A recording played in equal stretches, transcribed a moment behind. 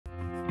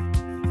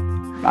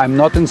I'm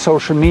not in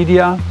social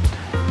media,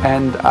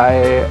 and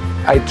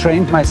I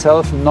trained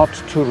myself not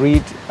to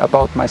read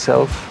about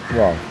myself.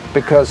 Wow.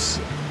 Because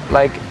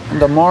like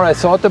the more I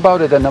thought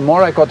about it and the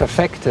more I got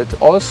affected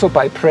also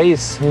by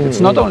praise. It's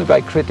not only by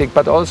critic,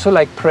 but also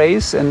like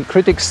praise, and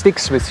critic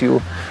sticks with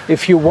you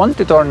if you want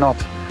it or not.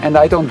 And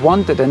I don't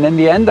want it. And in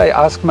the end I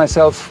ask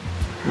myself,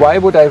 why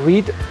would I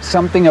read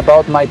something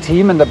about my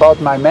team and about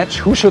my match?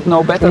 Who should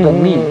know better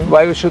than me?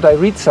 Why should I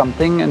read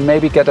something and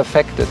maybe get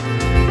affected?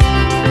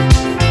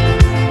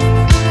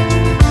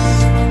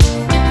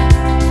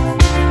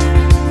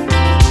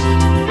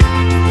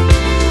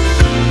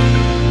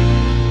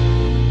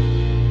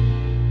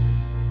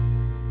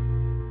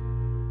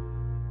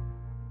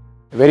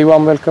 Very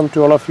warm welcome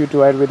to all of you to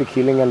Ayurvedic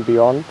Healing and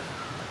Beyond.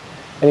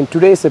 And in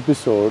today's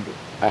episode,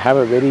 I have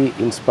a very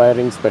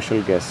inspiring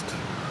special guest.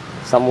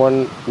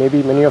 Someone,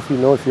 maybe many of you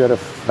know if you are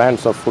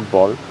fans of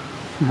football,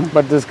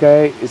 but this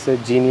guy is a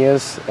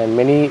genius, and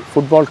many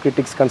football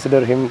critics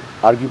consider him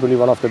arguably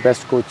one of the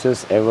best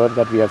coaches ever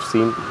that we have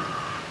seen.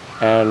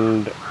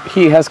 And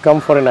he has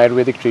come for an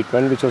Ayurvedic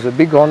treatment, which was a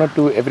big honor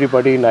to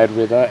everybody in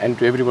Ayurveda and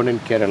to everyone in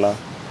Kerala.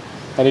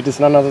 And it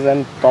is none other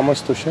than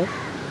Thomas Tuchel.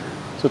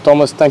 So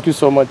Thomas, thank you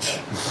so much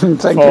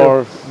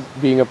for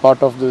being a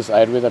part of this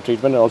Ayurveda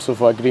treatment and also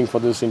for agreeing for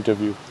this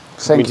interview.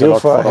 Thank you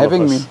for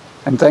having me,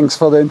 and thanks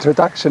for the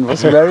introduction. It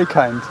was very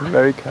kind,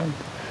 very kind.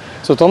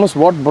 So Thomas,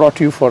 what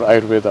brought you for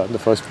Ayurveda in the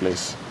first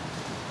place?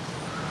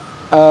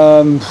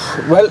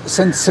 Well,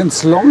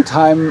 since long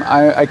time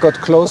I got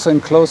closer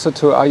and closer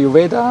to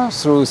Ayurveda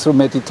through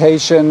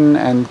meditation,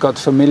 and got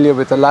familiar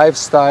with the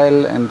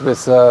lifestyle and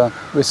with the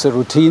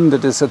routine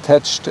that is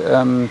attached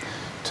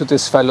to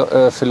this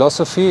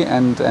philosophy,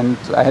 and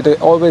I had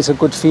always a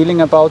good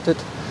feeling about it,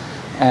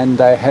 and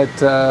I had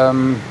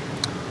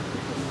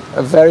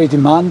a very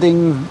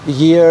demanding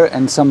year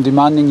and some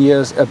demanding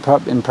years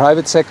in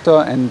private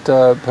sector and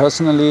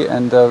personally,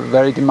 and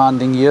very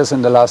demanding years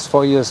in the last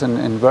 4 years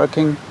in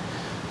working.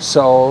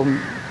 So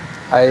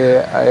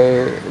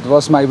it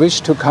was my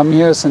wish to come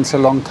here since a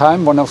long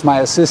time. One of my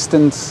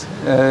assistants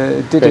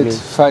did it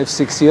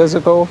 5-6 years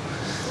ago.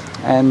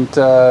 And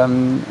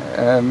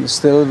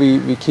still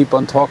we keep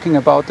on talking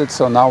about it,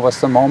 so now was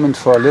the moment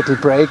for a little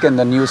break and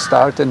a new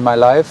start in my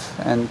life,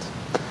 and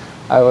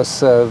I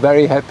was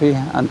very happy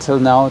until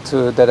now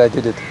that I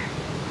did it.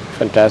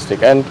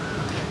 Fantastic. And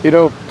you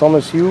know,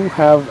 Thomas, you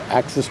have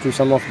access to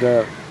some of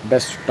the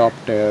best top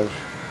tier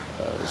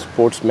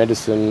sports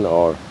medicine,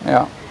 or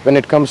when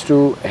it comes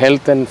to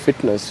health and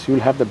fitness,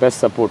 you'll have the best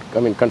support, I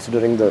mean,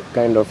 considering the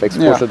kind of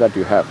exposure that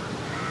you have.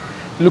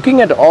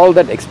 Looking at all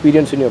that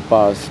experience in your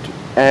past,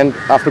 and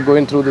after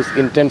going through this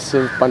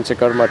intensive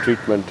Panchakarma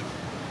treatment,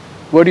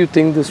 where do you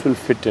think this will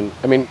fit in?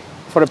 I mean,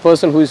 for a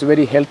person who is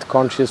very health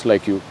conscious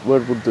like you, where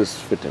would this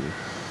fit in?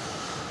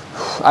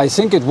 I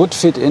think it would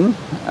fit in.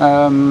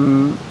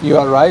 You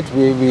are right.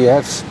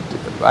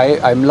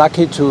 I'm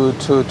lucky to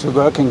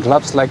work in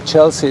clubs like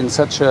Chelsea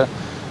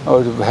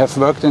or have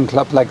worked in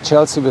club like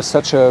Chelsea with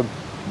such a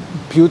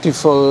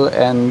beautiful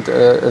and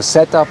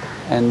setup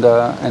and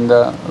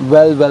a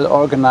well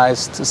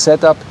organized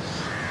setup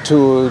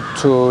to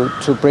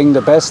bring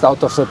the best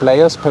out of the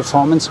players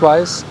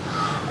performance-wise.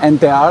 And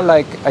there are,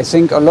 like, I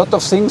think a lot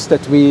of things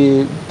that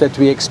we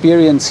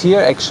experience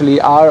here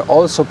actually are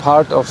also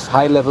part of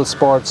high-level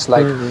sports.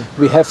 Like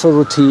we have a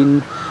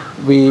routine,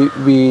 we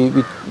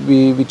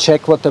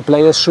check what the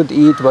players should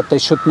eat, what they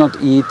should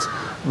not eat.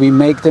 We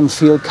make them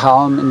feel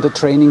calm in the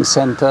training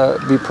center.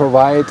 We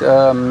provide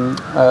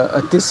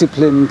a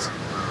disciplined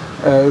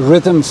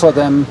rhythm for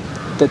them,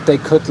 that they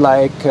could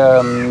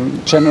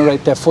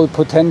generate their full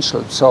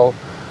potential. So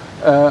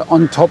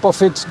on top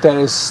of it,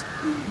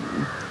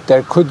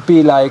 there could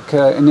be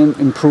an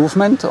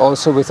improvement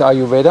also with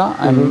Ayurveda.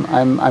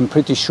 I'm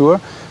pretty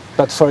sure.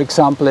 But for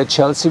example, at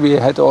Chelsea, we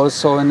had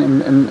also an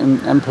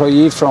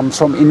employee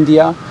from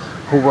India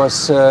who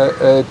was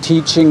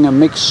teaching a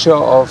mixture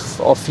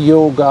of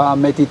yoga,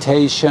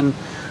 meditation,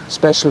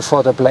 special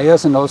for the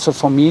players and also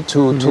for me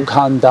to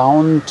calm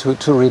down,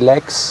 to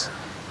relax,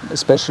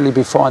 especially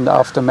before and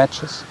after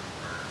matches.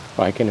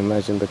 I can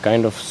imagine the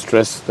kind of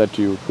stress that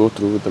you go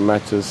through with the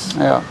matches.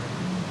 Yeah.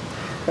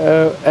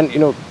 And you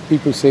know,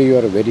 people say you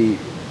are a very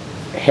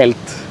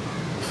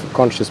health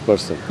conscious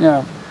person.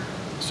 Yeah.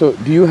 So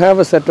do you have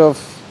a set of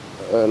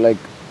like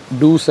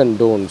do's and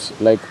don'ts?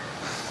 Like,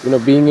 you know,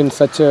 being in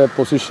such a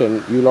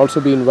position, you'll also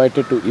be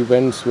invited to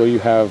events where you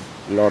have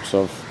lots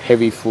of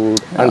heavy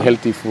food,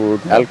 unhealthy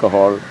food,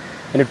 alcohol,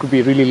 and it could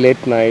be really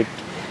late night.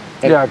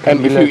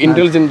 And if you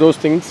indulge in those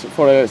things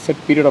for a set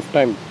period of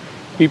time,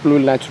 people will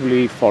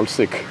naturally fall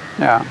sick.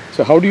 Yeah.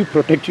 So how do you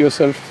protect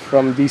yourself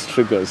from these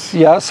triggers?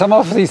 Yeah, some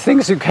of these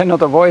things you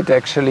cannot avoid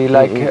actually.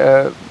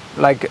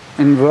 Like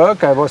in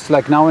work, I was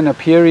now in a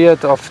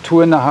period of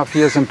 2.5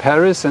 years in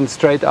Paris and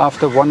straight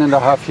after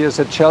 1.5 years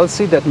at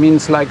Chelsea. That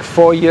means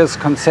 4 years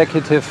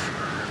consecutive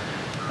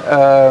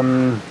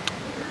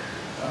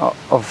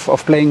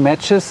of playing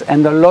matches,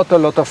 and a lot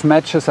of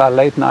matches are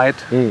late night.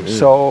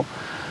 So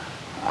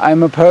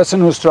I'm a person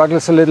who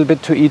struggles a little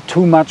bit to eat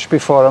too much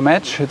before a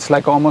match. It's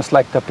like almost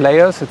like the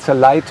players. It's a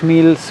light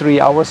meal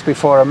 3 hours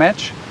before a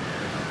match.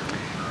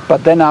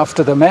 But then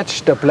after the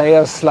match, the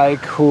players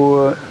like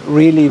who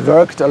really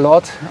worked a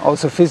lot,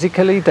 also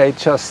physically, they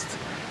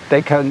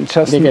can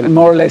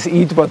more or less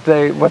eat what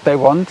they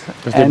want.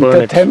 And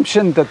the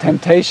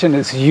temptation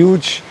is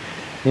huge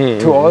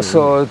to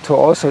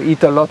also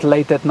eat a lot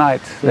late at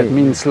night. That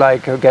means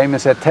like a game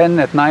is at 10,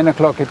 at 9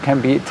 o'clock it can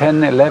be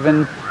 10,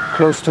 11,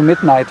 close to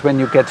midnight when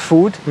you get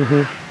food.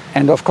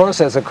 And of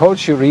course, as a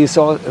coach, you release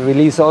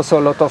also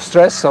a lot of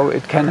stress. So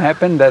it can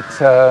happen that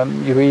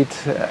you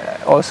eat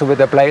also with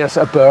the players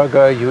a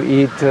burger, you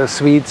eat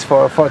sweets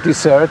for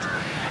dessert.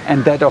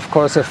 And that, of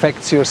course,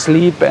 affects your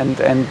sleep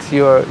and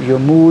your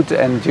mood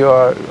and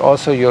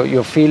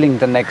your feeling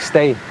the next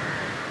day.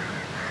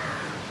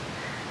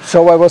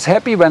 So I was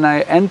happy when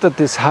I entered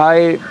this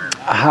high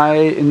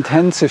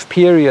intensive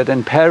period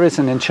in Paris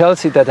and in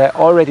Chelsea that I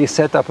already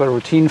set up a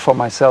routine for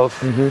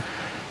myself.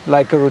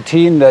 Like a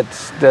routine that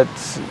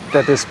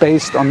is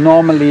based on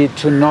normally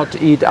to not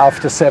eat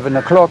after 7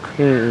 o'clock,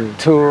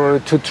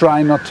 to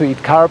try not to eat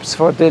carbs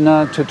for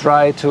dinner, to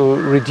try to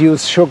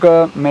reduce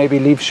sugar, maybe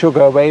leave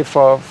sugar away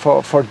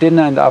for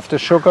dinner and after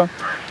sugar.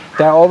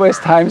 There are always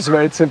times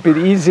where it's a bit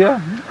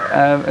easier,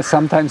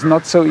 sometimes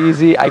not so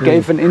easy. I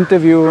gave an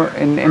interview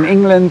in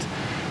England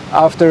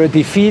after a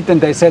defeat,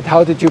 and they said,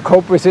 "How did you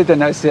cope with it?"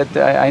 And I said,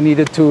 "I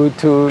needed two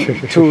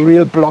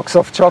real blocks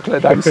of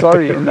chocolate, I'm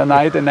sorry, in the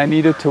night, and I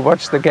needed to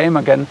watch the game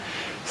again."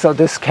 So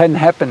this can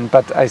happen,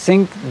 but I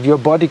think your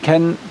body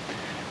can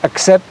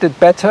accept it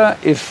better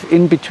if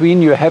in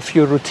between you have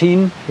your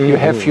routine, you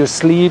have your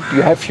sleep,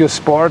 you have your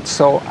sport.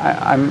 So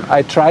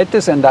I tried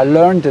this and I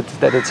learned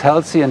that it's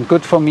healthy and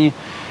good for me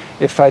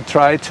if I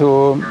try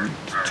to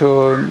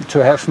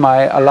have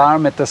my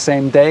alarm at the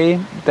same day.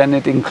 Then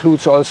it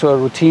includes also a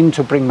routine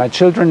to bring my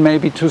children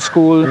maybe to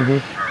school,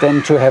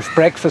 then to have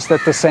breakfast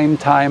at the same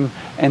time,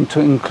 and to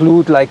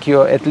include like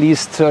your at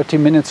least 30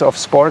 minutes of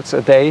sports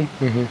a day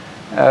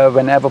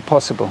whenever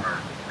possible.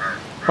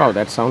 Wow,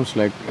 that sounds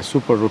like a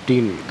super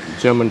routine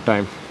German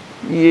time.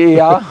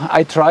 Yeah,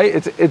 I try.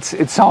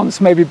 It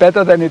sounds maybe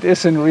better than it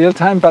is in real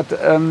time, but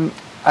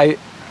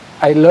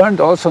I learned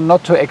also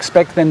not to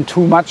expect then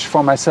too much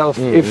for myself.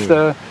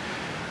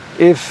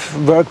 If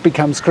work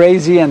becomes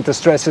crazy and the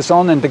stress is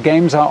on and the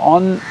games are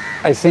on,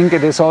 I think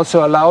it is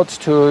also allowed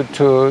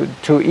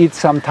to eat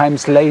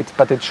sometimes late,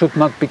 but it should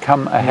not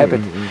become a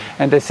habit.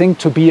 And I think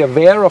to be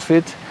aware of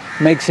it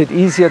makes it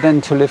easier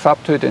then to live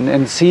up to it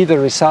and see the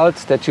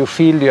results, that you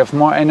feel you have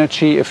more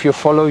energy if you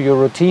follow your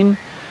routine.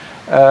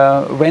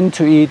 When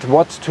to eat,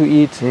 what to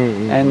eat,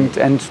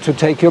 and to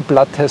take your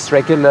blood test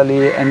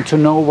regularly and to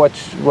know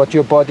what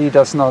your body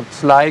does not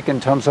like in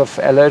terms of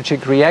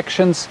allergic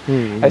reactions.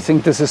 I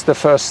think this is the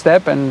first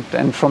step,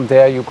 and from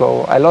there you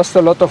go. I lost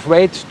a lot of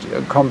weight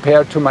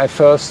compared to my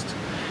first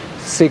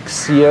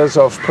 6 years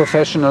of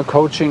professional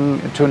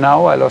coaching to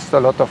now. I lost a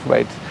lot of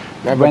weight.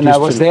 When I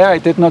was there, I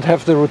did not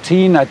have the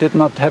routine, I did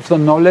not have the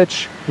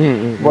knowledge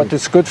what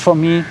is good for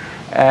me.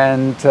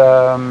 And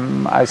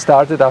I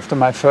started after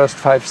my first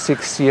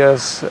 5-6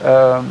 years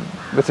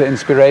with the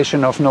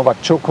inspiration of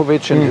Novak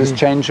Djokovic and his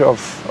change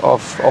of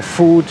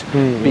food,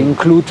 being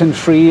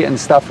gluten-free and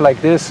stuff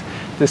like this.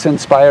 This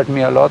inspired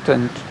me a lot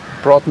and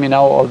brought me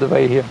now all the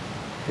way here.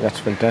 That's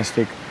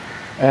fantastic.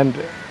 And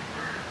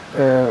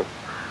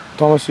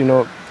Thomas, you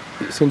know,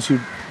 since you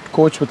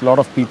coach with a lot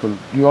of people,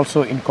 you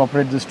also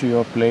incorporate this to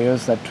your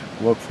players that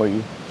work for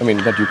you? I mean,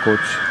 that you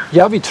coach?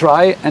 Yeah, we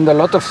try, and a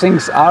lot of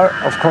things are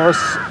of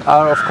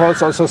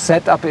course also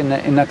set up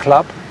in a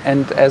club.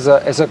 And as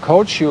a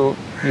coach, you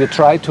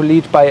try to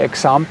lead by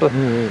example.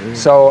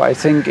 So I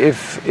think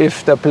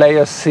if the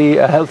players see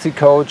a healthy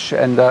coach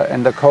and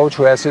the coach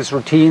who has his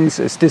routines,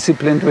 is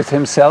disciplined with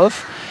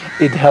himself,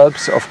 it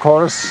helps, of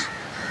course,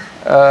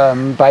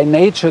 by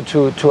nature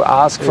to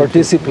ask for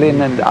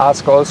discipline and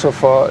ask also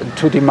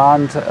to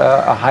demand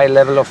a high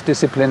level of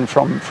discipline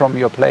from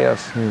your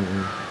players.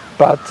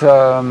 But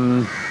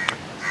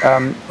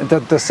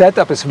the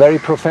setup is very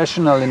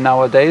professional in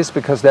nowadays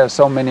because there are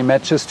so many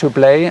matches to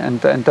play,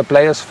 and the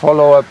players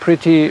follow a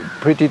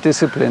pretty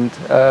disciplined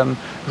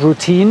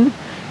routine.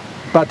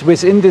 But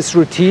within this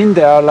routine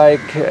there are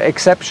like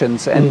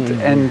exceptions,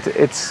 and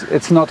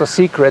it's not a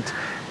secret.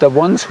 The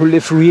ones who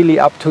live really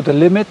up to the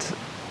limit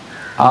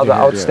are the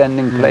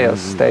outstanding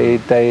players.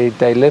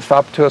 They live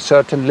up to a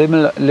certain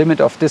limit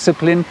of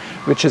discipline,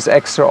 which is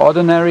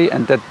extraordinary,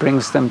 and that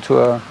brings them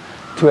to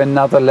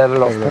another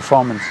level of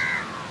performance.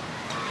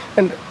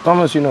 And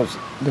Thomas, you know,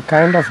 the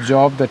kind of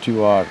job that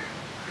you are,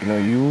 you know,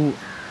 you,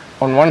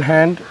 on one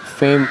hand,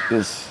 fame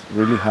is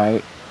really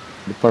high,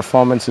 the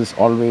performance is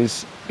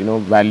always, you know,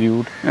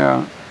 valued.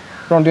 Yeah.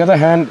 But on the other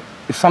hand,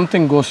 if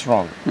something goes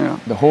wrong,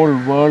 the whole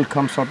world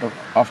comes out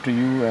after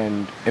you,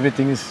 and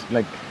everything is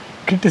like,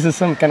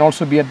 criticism can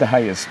also be at the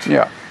highest.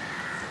 Yeah,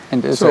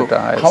 and is at the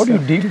highest. How do you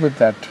deal with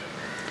that?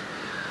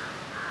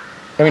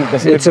 I mean,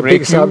 it's a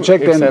big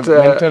subject, and a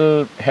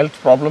mental health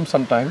problem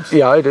sometimes.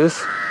 Yeah, it is.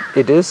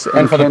 It is,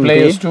 and for the can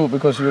players be. too,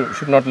 because you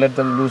should not let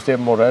them lose their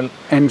morale.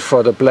 And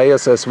for the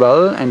players as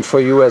well, and for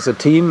you as a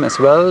team as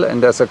well,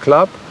 and as a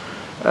club.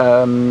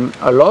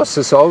 A loss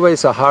is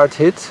always a hard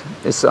hit.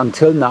 It's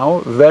until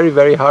now very,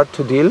 very hard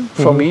to deal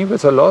for me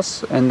with a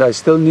loss, and I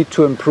still need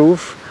to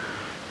improve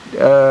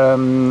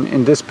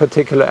in this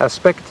particular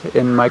aspect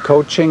in my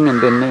coaching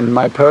and in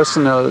my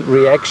personal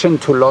reaction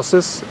to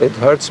losses. It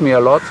hurts me a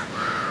lot.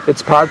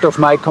 It's part of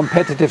my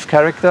competitive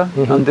character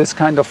on this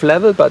kind of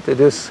level, but it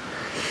is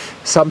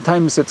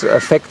sometimes it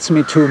affects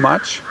me too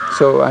much,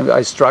 so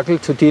I struggle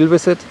to deal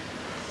with it.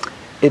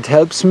 It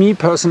helps me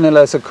personally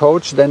as a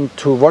coach then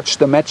to watch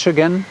the match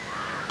again,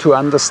 to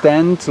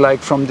understand, like,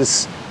 from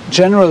this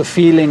general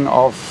feeling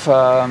of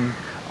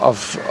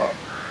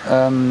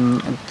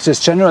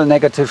just general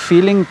negative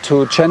feeling,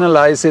 to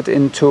channelize it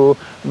into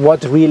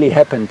what really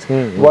happened,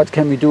 what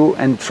can we do,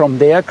 and from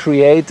there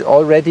create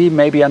already,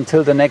 maybe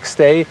until the next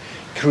day,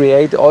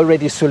 create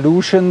already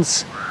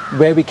solutions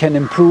where we can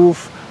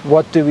improve.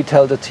 What do we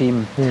tell the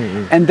team?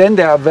 And then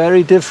there are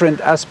very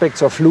different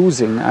aspects of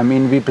losing. I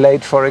mean, we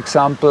played, for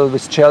example,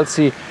 with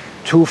Chelsea,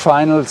 2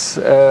 finals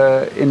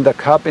in the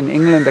cup in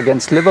England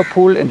against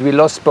Liverpool, and we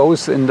lost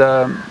both in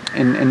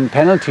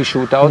penalty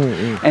shootout.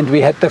 And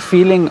we had the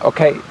feeling,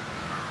 okay,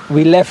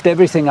 we left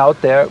everything out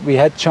there. We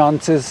had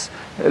chances.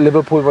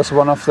 Liverpool was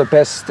one of the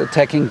best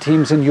attacking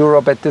teams in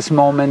Europe at this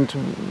moment.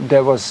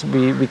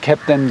 We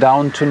kept them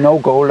down to no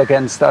goal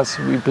against us.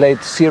 We played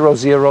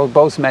 0-0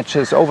 both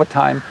matches,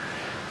 overtime.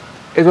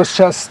 It was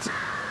just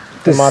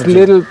this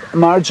little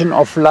margin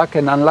of luck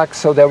and unluck,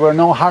 so there were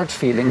no hard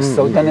feelings.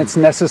 So then it's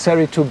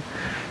necessary to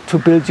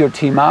build your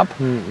team up,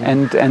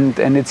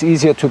 and it's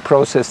easier to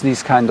process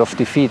these kind of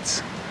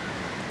defeats.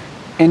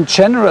 In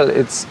general,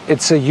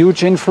 it's a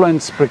huge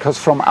influence because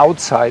from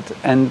outside,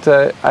 and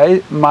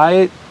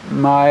my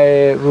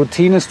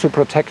routine is to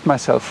protect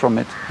myself from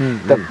it.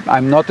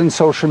 I'm not in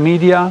social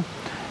media,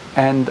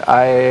 and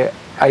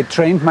I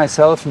trained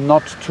myself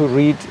not to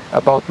read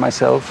about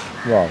myself.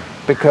 Wow.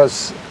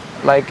 Because,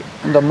 like,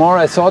 the more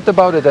I thought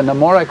about it and the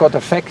more I got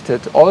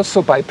affected,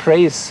 also by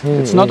praise.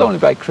 It's not only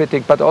by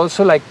critic, but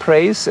also like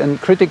praise,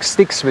 and critic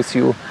sticks with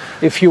you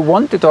if you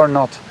want it or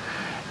not.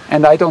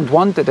 And I don't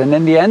want it. And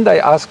in the end, I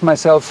ask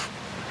myself,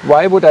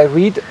 why would I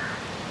read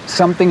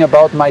something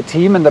about my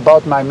team and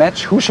about my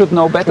match? Who should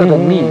know better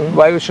than me?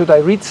 Why should I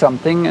read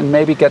something and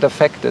maybe get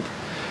affected?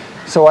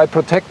 So I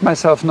protect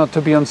myself not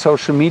to be on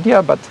social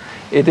media, but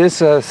it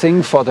is a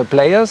thing for the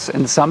players,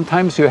 and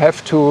sometimes you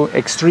have to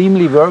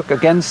extremely work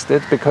against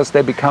it because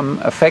they become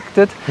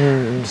affected,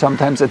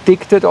 sometimes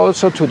addicted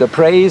also to the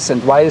praise,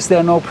 and why is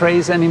there no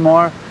praise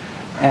anymore?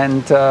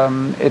 And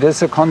it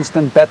is a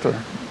constant battle.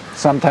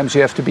 Sometimes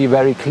you have to be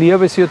very clear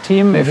with your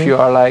team if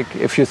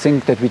you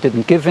think that we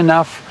didn't give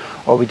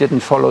enough or we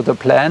didn't follow the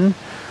plan.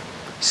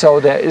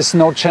 So there is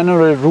no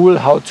general rule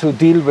how to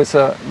deal with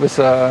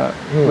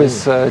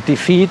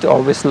defeat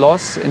or with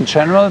loss in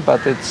general,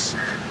 but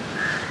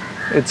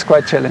it's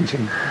quite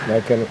challenging.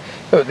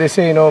 They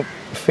say,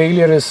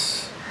 failure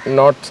is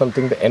not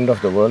something the end of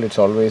the world. It's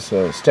always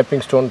a stepping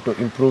stone to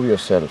improve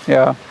yourself.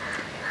 Yeah.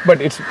 But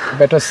it's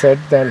better said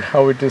than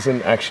how it is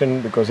in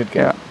action, because it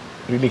can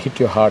really hit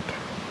your heart.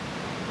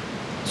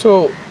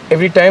 So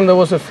every time there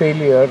was a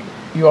failure,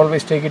 you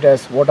always take it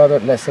as, what are the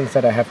lessons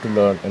that I have to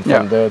learn? And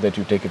from there that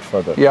you take it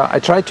further. Yeah, I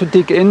try to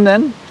dig in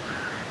then.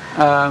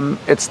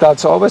 It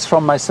starts always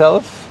from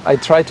myself. I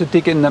try to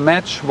dig in the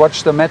match,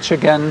 watch the match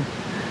again.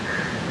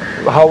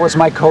 How was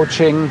my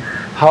coaching?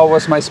 How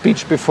was my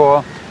speech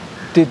before?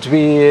 Did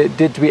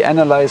we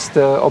analyze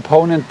the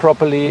opponent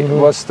properly?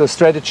 Was the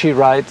strategy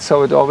right?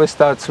 So it always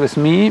starts with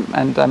me,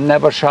 and I'm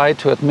never shy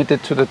to admit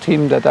it to the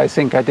team that I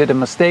think I did a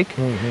mistake.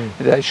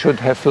 That I should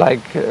have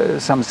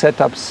some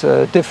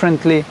setups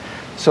differently.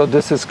 So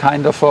this is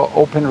kind of an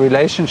open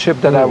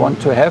relationship that I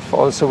want to have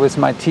also with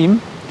my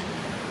team.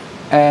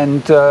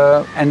 And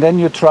then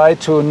you try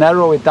to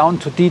narrow it down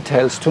to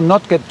details, to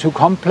not get too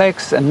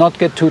complex and not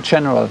get too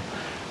general.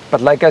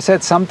 But like I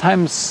said,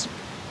 sometimes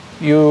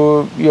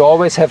you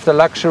always have the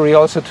luxury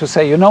also to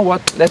say, you know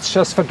what, let's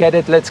just forget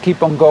it, let's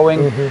keep on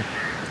going.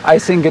 I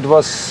think it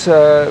was,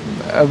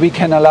 we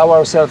can allow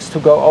ourselves to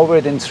go over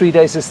it. In 3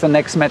 days is the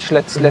next match,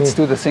 let's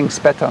do the things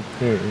better.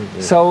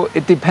 So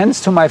it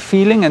depends to my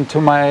feeling and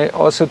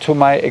also to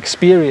my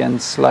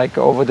experience, like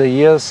over the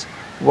years,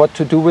 what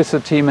to do with the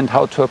team and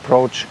how to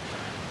approach.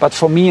 But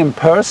for me in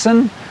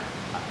person,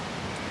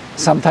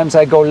 sometimes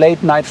I go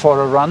late night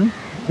for a run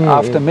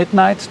after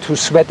midnight to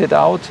sweat it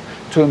out,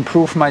 to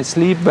improve my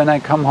sleep when I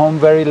come home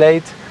very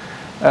late.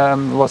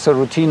 Was a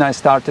routine I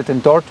started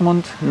in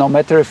Dortmund. No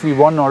matter if we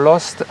won or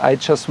lost, I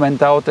just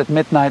went out at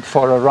midnight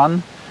for a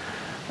run.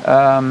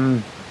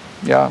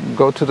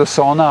 Go to the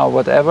sauna or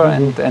whatever,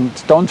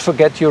 and don't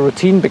forget your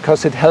routine,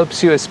 because it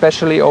helps you,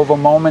 especially over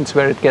moments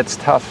where it gets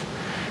tough.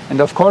 And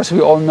of course,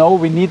 we all know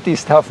we need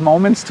these tough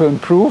moments to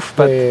improve,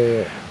 but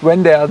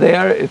when they are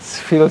there, it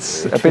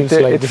feels like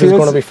this is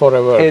going to be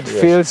forever. It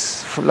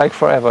feels like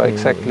forever,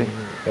 exactly.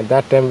 At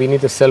that time, we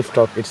need the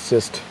self-talk. It's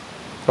just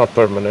not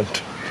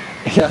permanent.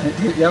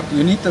 Yeah,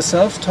 you need the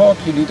self-talk,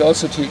 you need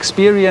also the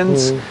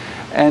experience,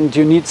 and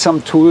you need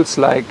some tools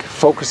like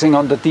focusing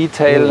on the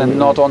detail and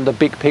not on the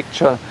big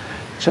picture.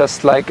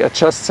 Just like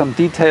adjust some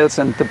details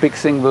and the big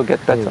thing will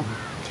get better.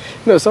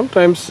 You know,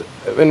 sometimes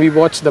when we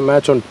watch the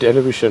match on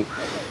television,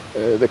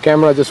 the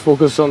camera just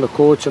focuses on the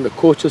coach and the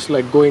coach is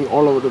like going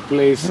all over the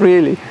place.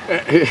 Really?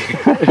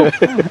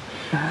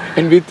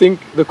 And we think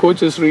the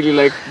coach is really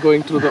like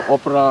going through the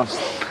opera.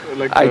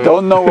 Like I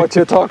don't know what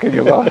you're talking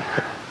about.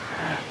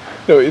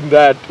 No, in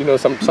that, you know,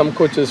 some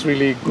coaches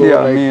really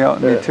go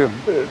me too.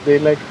 They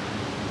like,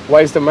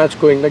 why is the match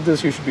going like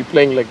this? You should be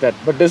playing like that.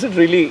 But does it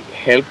really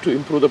help to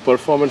improve the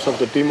performance of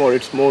the team, or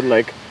it's more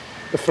like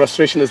the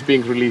frustration is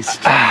being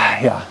released?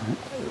 Yeah.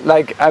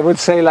 Like I would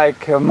say,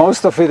 like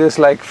most of it is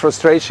like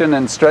frustration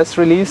and stress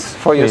release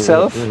for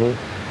yourself.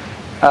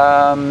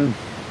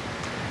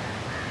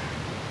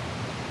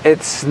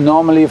 It's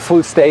normally a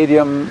full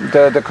stadium.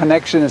 The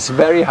connection is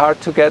very hard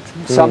to get.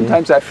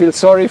 Sometimes I feel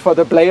sorry for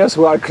the players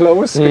who are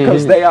close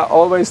because they are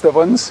always the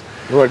ones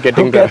who get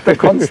the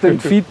constant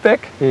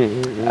feedback.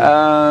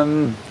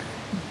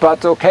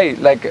 But okay,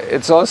 like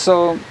it's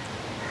also,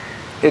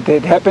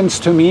 it happens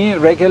to me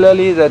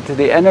regularly that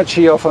the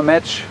energy of a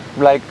match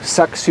like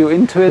sucks you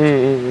into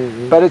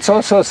it. But it's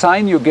also a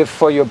sign you give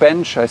for your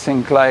bench. I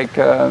think like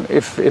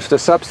if the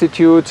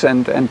substitutes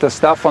and the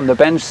staff on the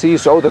bench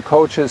sees, oh, the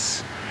coach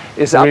is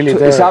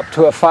up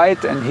to a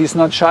fight and he's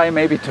not shy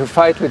maybe to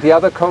fight with the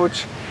other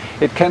coach.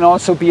 It can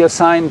also be a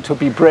sign to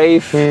be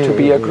brave, to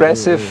be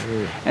aggressive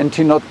and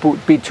to not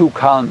be too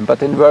calm,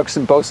 but it works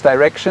in both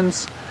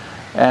directions.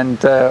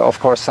 And of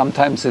course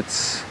sometimes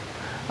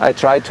I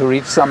try to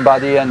reach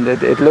somebody and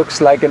it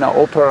looks like in an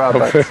opera,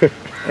 but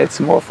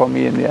it's more for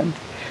me in the end.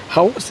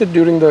 How was it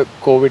during the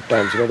COVID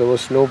times? You know, there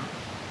was no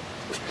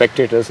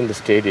spectators in the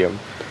stadium.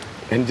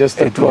 And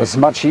it was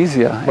much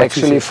easier.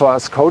 Actually, for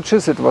us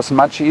coaches, it was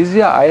much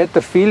easier. I had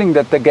the feeling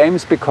that the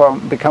games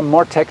become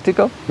more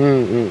tactical,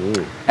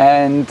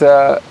 and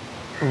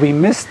we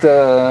missed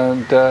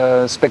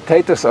the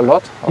spectators a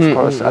lot. Of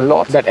course, a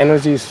lot. That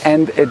energy is.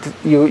 And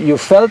you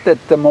felt that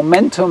the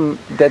momentum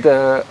that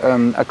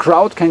a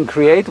crowd can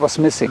create was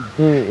missing.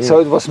 So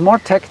it was more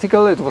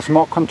tactical. It was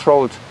more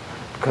controlled.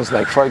 Because,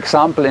 like for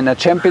example, in a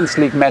Champions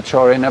League match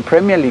or in a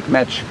Premier League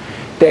match,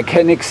 there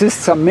can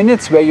exist some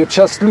minutes where you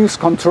just lose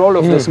control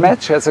of this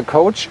match as a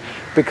coach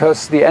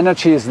because the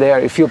energy is there.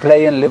 If you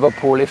play in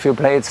Liverpool, if you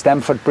play at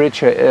Stamford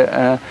Bridge,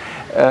 a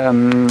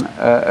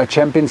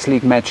Champions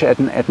League match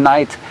at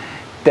night,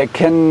 it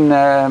can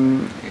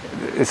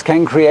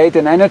create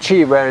an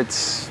energy where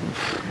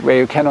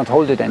you cannot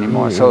hold it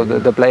anymore. So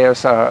the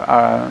players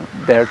are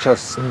there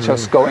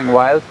just going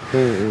wild,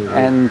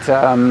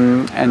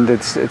 and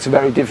it's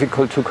very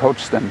difficult to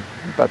coach them.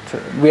 But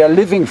we are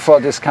living for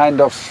this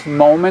kind of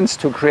moments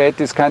to create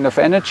this kind of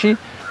energy.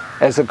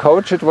 As a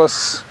coach, it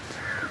was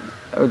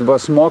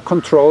more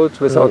controlled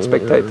without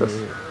spectators,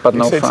 but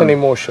no fun. It's an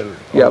emotion.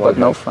 Yeah, but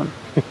no fun.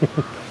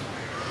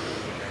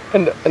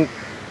 And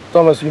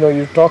Thomas, you know,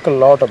 you talk a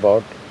lot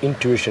about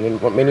intuition. In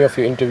many of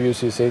your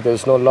interviews, you say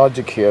there's no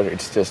logic here.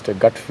 It's just a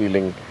gut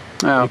feeling.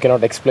 You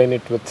cannot explain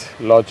it with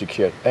logic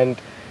here. And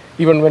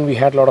even when we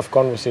had a lot of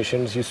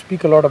conversations, you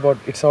speak a lot about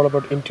it's all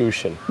about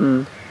intuition.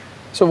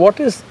 So what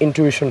is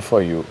intuition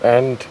for you?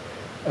 And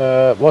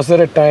was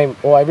there a time,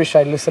 oh, I wish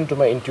I listened to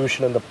my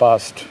intuition in the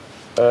past,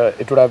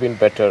 it would have been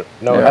better.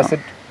 Now, has it,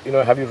 you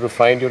know, have you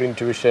refined your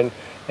intuition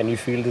and you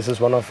feel this is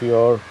one of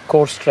your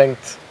core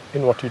strengths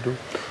in what you do?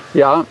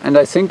 Yeah, and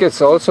I think it's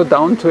also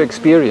down to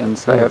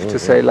experience, I have to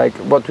say. Like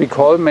what we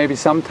call maybe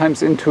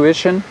sometimes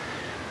intuition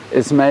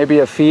is maybe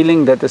a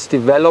feeling that is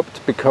developed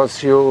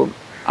because you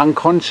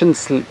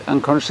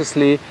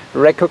unconsciously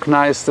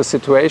recognize the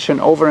situation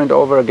over and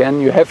over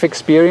again. You have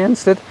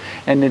experienced it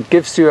and it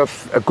gives you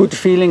a good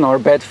feeling or a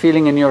bad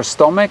feeling in your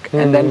stomach,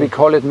 and then we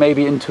call it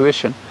maybe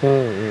intuition.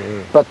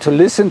 But to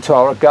listen to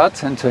our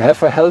gut and to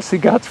have a healthy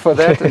gut for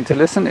that and to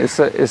listen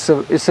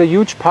is a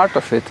huge part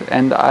of it,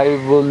 and I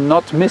will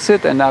not miss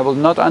it and I will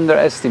not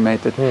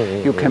underestimate it.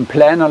 You can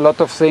plan a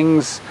lot of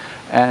things,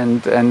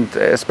 and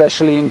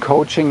especially in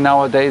coaching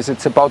nowadays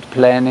it's about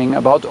planning,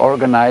 about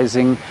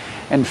organizing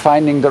and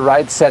finding the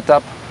right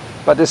setup.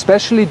 But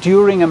especially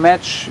during a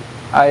match,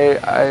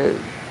 I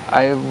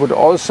would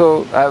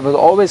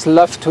always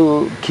love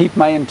to keep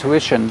my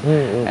intuition.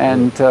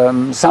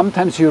 And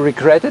sometimes you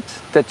regret it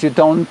that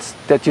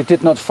you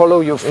did not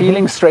follow your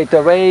feelings straight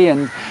away,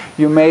 and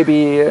you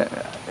maybe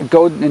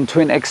go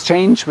into an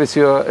exchange with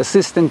your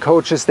assistant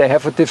coaches. They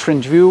have a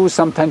different view.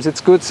 Sometimes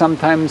it's good,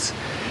 sometimes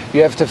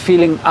you have the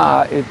feeling,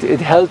 it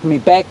held me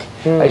back.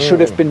 I should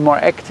have been more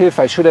active.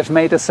 I should have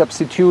made a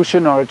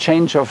substitution or a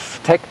change of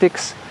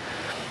tactics.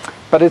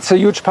 But it's a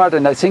huge part,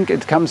 and I think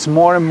it comes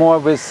more and more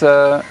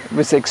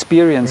with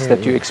experience,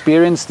 that you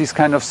experience these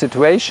kind of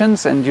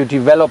situations and you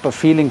develop a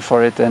feeling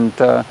for it. And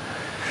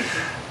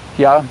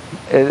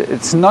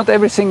it's not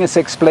everything is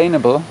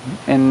explainable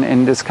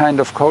in this kind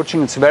of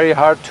coaching. It's very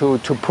hard to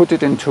put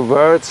it into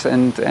words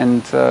and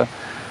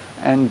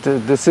And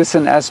this is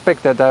an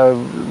aspect that I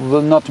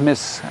will not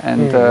miss,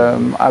 and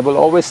I will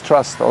always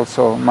trust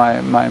also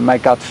my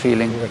gut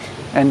feeling.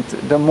 And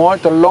the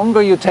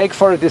longer you take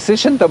for a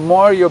decision, the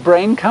more your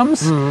brain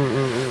comes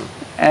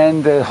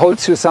and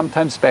holds you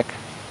sometimes back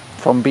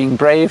from being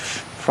brave,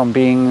 from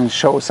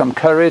show some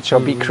courage or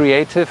be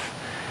creative.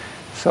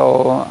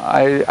 So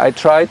I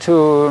try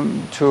to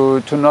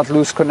not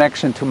lose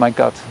connection to my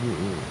gut.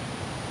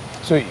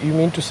 So you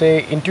mean to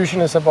say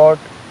intuition is about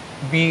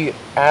be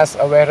as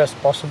aware as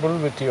possible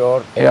with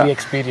your every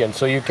experience,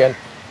 so you can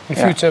in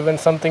future when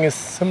something is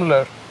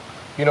similar,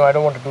 you know, I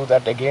don't want to do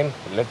that again,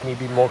 let me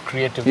be more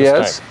creative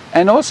this time.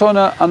 And also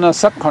on a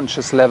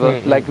subconscious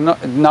level, like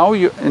now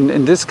you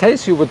in this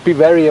case you would be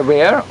very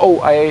aware,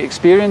 oh, I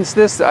experienced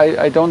this,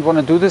 I don't want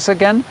to do this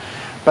again.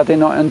 But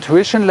in an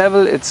intuition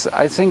level,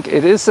 I think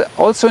it is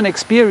also an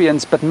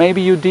experience, but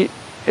maybe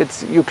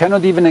you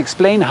cannot even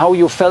explain how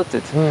you felt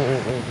it.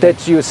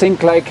 That you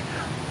think like,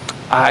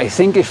 I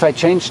think if I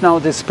change now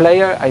this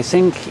player, I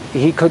think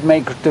he could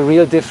make the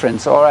real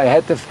difference. Or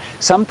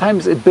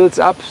sometimes it builds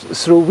up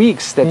through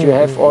weeks that you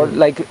have, or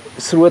like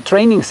through a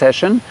training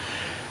session,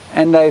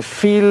 and I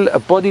feel a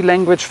body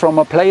language from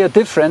a player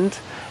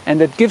different,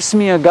 and it gives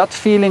me a gut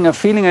feeling,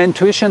 an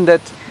intuition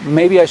that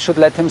maybe I should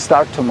let him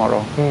start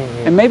tomorrow.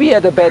 And maybe he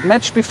had a bad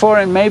match before,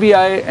 and maybe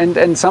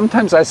and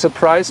sometimes I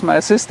surprise my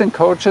assistant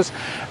coaches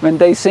when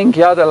they think,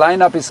 yeah, the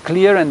lineup is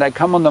clear, and I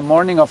come on the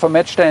morning of a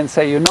match day and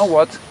say, you know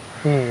what?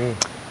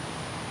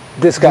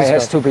 This guy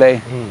has to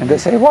play. And they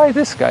say, why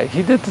this guy?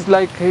 He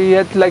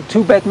had like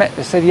 2 bad matches.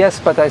 I said, yes,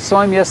 but I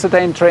saw him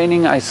yesterday in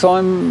training. I saw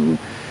him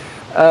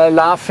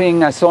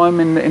laughing. I saw him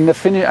in the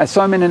finish. I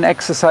saw him in an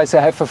exercise.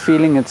 I have a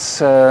feeling it's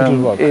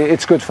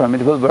good for him.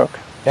 It will work.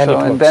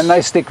 And then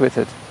I stick with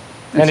it.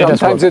 And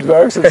sometimes it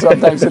works, and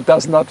sometimes it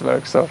does not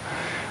work. So,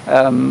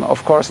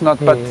 of course not.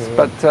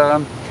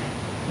 But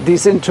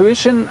this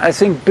intuition, I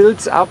think,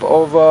 builds up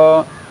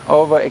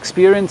over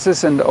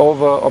experiences and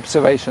over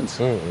observations.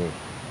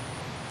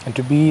 And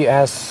to be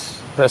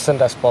as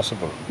present as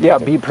possible. Yeah,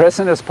 be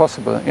present as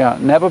possible. Yeah,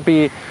 never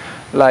be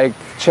like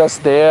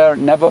just there,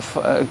 never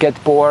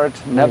get bored,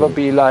 never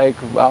be like,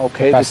 well,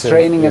 okay, passive, this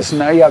training is,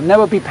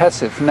 never be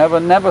passive,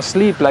 never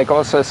sleep. Like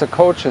also as a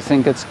coach, I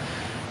think it's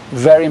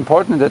very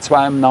important. That's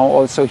why I'm now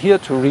also here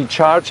to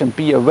recharge and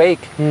be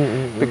awake,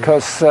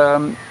 because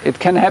it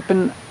can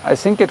happen. I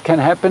think it can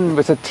happen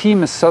with a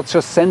team. Is such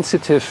a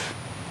sensitive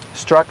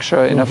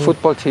structure in a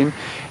football team.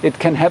 It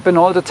can happen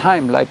all the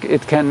time. Like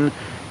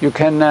you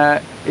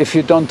can if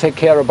you don't take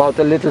care about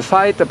a little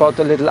fight, about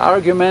a little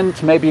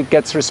argument, maybe it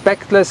gets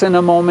respectless in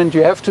a moment,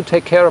 you have to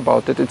take care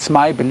about it. It's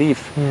my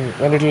belief.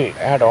 And it'll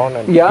add on.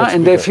 And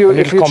and if you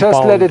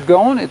just let it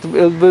go, it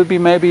will be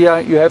maybe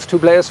you have 2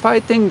 players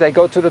fighting, they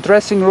go to the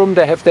dressing room,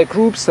 they have their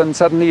groups, and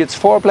suddenly it's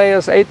 4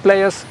 players, 8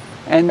 players,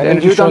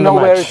 and you don't know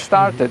where it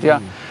started.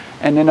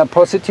 And in a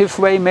positive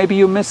way, maybe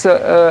you miss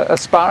a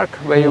spark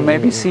where you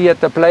maybe see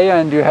at the player,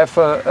 and you have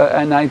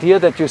an idea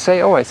that you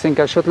say, oh, I think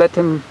I should let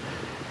him.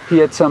 He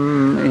had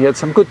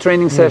some good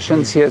training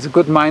sessions. He has a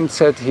good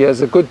mindset. He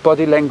has a good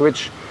body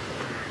language.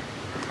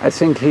 I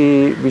think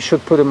we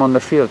should put him on the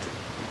field.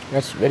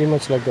 That's very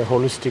much like the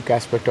holistic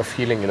aspect of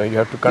healing. You know, you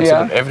have to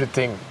consider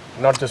everything,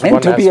 not just one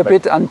aspect. And to be a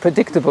bit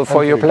unpredictable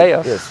for your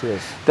players.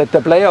 Yes. That the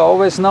player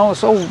always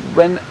knows. Oh,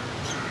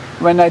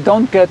 when I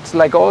don't get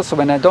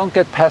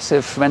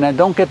passive, when I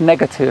don't get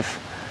negative,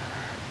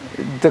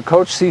 the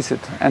coach sees it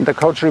and the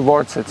coach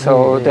rewards it.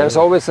 So there's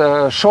always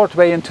a short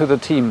way into the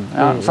team.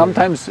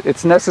 Sometimes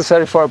it's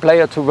necessary for a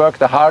player to work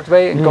the hard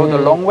way and go the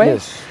long way.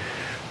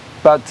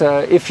 But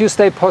if you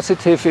stay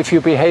positive, if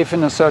you behave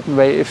in a certain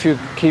way, if you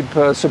keep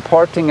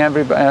supporting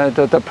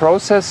the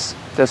process,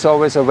 there's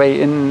always a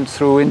way in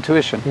through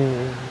intuition.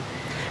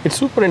 It's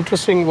super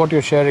interesting what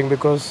you're sharing,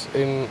 because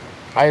in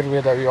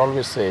Ayurveda we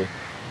always say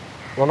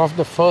one of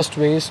the first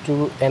ways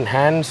to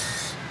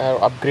enhance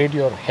or upgrade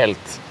your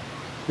health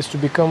is to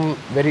become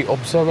very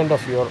observant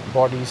of your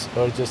body's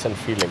urges and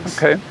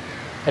feelings.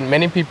 And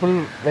many people,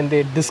 when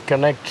they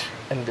disconnect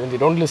and when they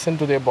don't listen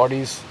to their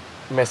body's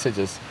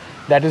messages,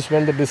 that is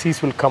when the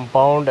disease will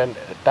compound, and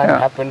time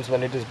happens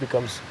when it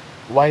becomes,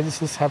 why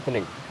this is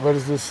happening? Where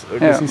is this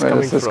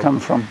disease come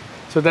from?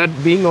 So that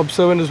being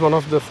observant is one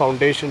of the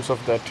foundations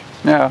of that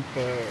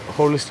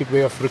holistic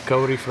way of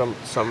recovery from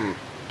some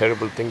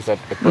terrible things that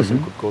a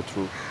person could go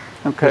through.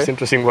 It's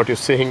interesting what you're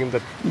saying in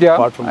that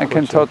part from I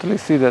can totally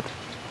see that.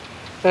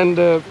 And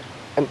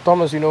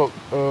Thomas, you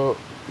know,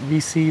 we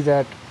see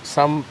that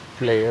some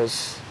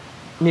players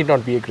need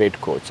not be a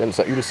great coach, and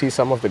so you'll see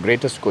some of the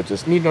greatest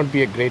coaches need not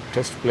be a great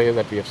test player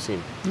that we have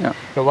seen. Now,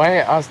 why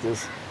I ask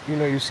this, you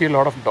know, you see a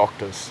lot of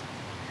doctors.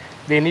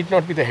 They need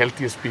not be the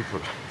healthiest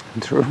people.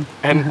 True.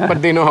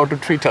 But they know how to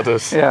treat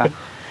others.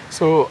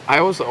 So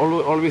I was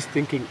always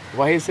thinking,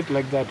 why is it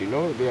like that? You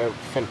know, they are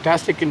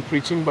fantastic in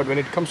preaching, but when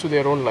it comes to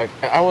their own life,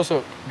 I was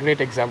a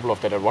great example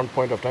of that. At one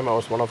point of time, I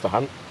was one of the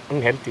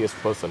unhealthiest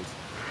persons.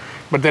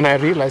 But then I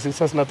realized this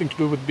has nothing to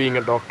do with being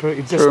a doctor.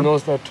 It just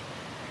knows that.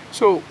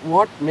 So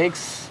what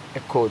makes a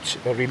coach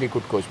a really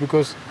good coach?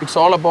 Because it's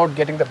all about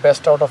getting the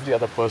best out of the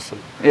other person.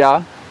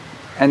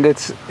 And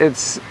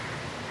it's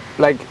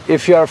like,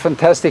 if you're a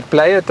fantastic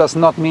player, it does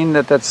not mean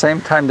that at the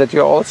same time that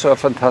you're also a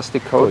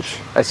fantastic coach.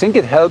 I think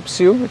it helps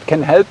you, it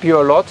can help you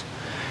a lot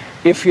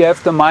if you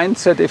have the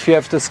mindset, if you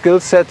have the skill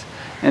set,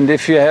 and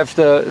if you have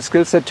the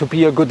skill set to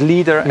be a good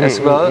leader as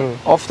well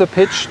off the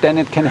pitch, then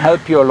it can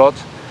help you a lot.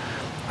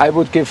 I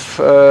would give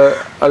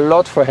a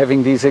lot for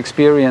having these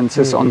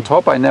experiences on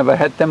top. I never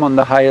had them on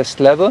the highest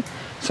level,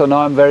 so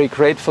now I'm very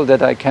grateful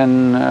that I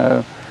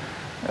can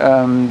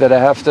that I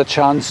have the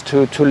chance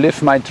to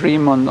live my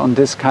dream on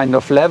this kind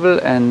of level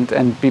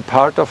and be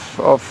part of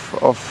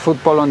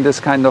football on this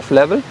kind of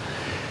level.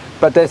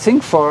 But I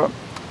think for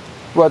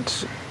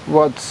what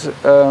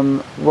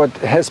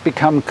has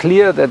become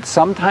clear, that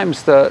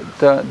sometimes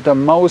the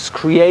most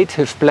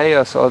creative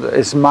players, or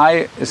is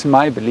my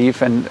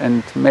belief,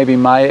 and maybe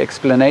my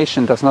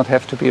explanation does not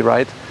have to be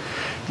right,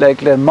 like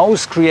the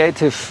most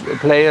creative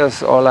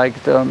players, or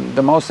like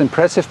the most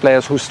impressive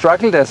players who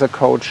struggled as a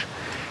coach,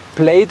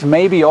 played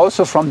maybe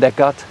also from their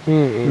gut.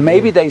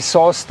 Maybe they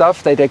saw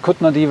stuff that they could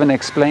not even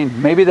explain.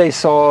 Maybe they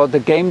saw the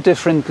game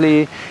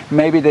differently.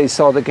 Maybe they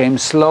saw the game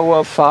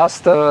slower,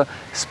 faster,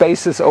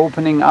 spaces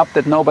opening up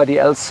that nobody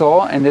else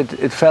saw, and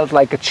it felt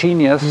like a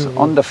genius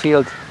on the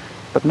field.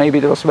 But maybe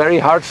it was very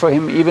hard for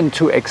him even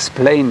to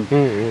explain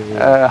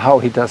how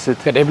he does it.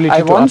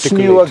 I once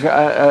knew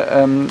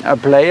a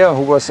player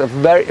who was a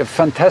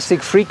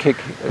fantastic free kick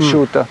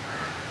shooter.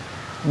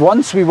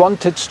 Once we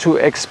wanted to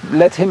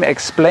let him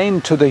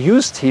explain to the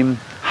youth team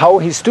how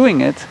he's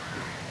doing it,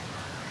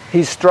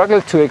 he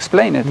struggled to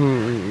explain it.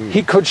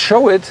 He could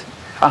show it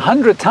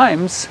 100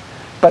 times,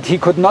 but he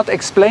could not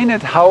explain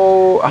it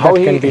how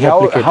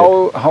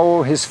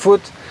his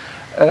foot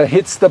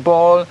hits the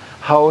ball,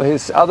 how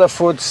his other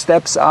foot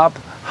steps up,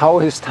 how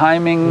his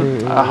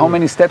timing, how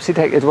many steps he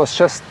takes. It was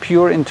just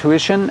pure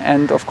intuition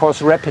and, of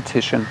course,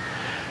 repetition.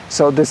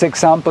 So this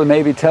example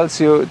maybe tells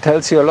you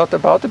a lot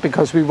about it,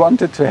 because we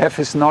wanted to have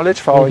his knowledge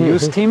for our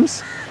youth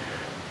teams,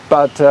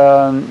 but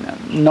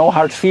no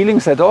hard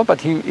feelings at all.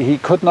 But he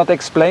could not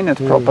explain it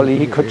properly.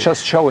 He could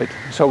just show it.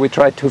 So we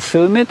tried to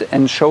film it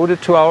and showed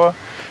it to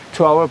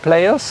our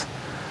players,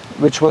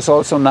 which was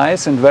also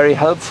nice and very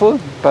helpful.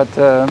 But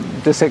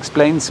this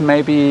explains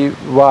maybe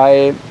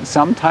why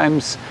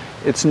sometimes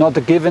it's not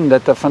a given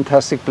that the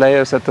fantastic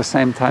player is at the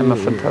same time a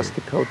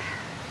fantastic coach.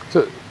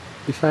 So,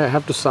 if I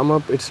have to sum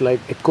up, it's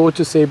like a coach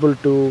is able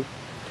to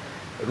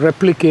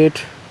replicate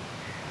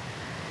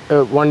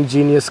one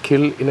genius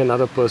skill in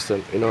another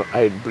person. You know,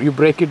 you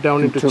break it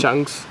down into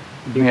chunks.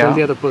 You tell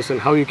the other person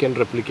how you can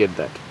replicate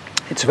that.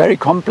 It's very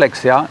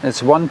complex, yeah.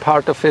 It's one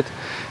part of it.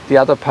 The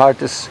other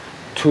part is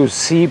to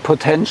see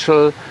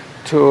potential,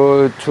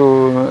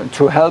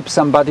 to help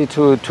somebody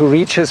to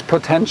reach his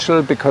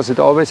potential, because it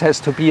always has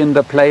to be in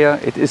the player.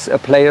 It is a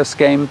player's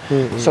game.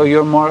 So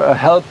you're more a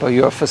helper,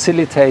 you're a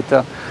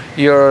facilitator,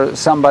 you're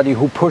somebody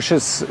who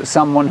pushes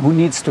someone who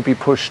needs to be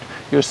pushed,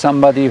 you're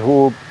somebody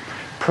who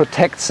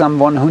protects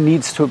someone who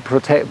needs to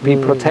be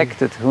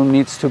protected, who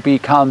needs to be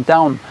calmed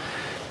down.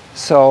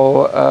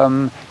 So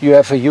you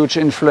have a huge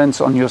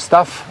influence on your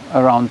staff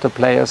around the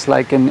players.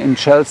 Like in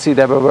Chelsea,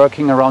 they were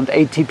working around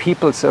 80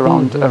 people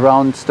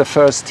around the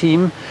first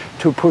team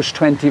to push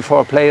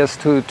 24 players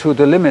to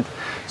the limit.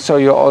 So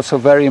you're also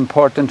very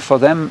important for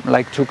them,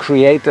 like to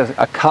create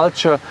a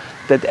culture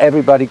that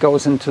everybody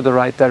goes into the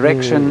right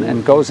direction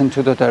and goes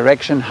into the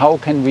direction, how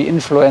can we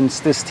influence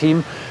this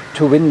team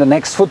to win the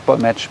next football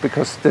match,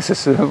 because this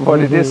is what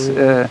it is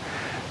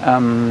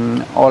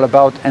all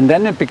about. And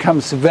then it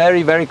becomes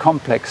very, very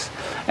complex.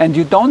 And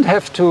you don't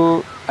have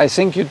to, I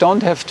think you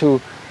don't have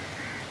to,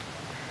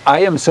 I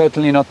am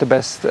certainly not the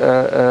best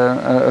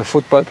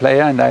football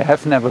player, and I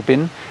have never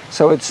been.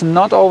 So it's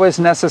not always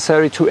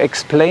necessary to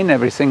explain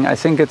everything. I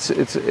think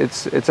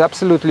it's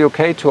absolutely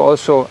okay to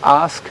also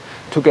ask,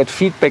 to get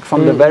feedback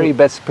from the very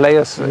best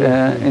players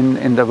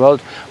in the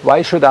world.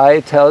 Why should I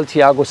tell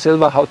Thiago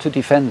Silva how to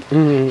defend?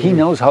 He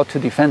knows how to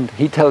defend.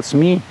 He tells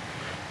me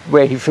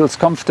where he feels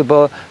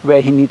comfortable,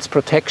 where he needs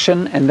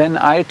protection, and then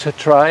I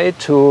try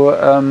to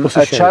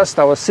adjust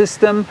our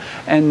system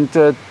and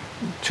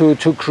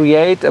to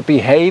create a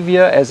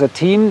behavior as a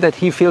team that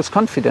he feels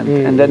confident.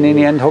 And then in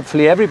the end,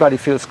 hopefully everybody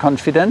feels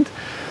confident,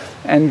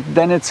 and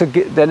then it's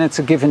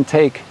a give and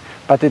take.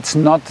 But it's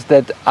not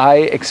that I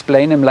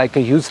explain him like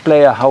a youth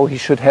player how he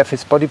should have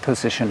his body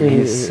position.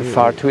 He's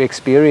far too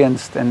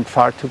experienced and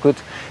far too good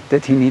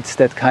that he needs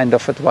that kind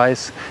of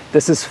advice.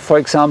 This is, for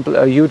example,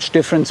 a huge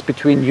difference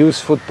between youth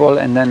football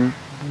and then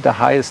the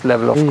highest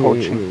level of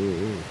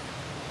coaching.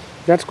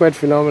 That's quite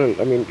phenomenal.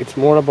 I mean, it's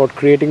more about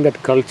creating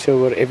that culture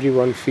where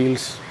everyone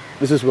feels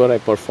this is where I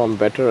perform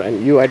better,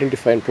 and you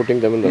identify and putting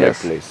them in the right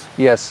place.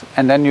 Yes,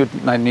 and then you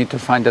need to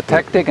find a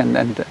tactic,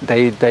 and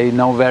they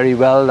know very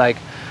well, like,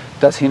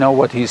 does he know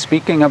what he's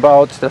speaking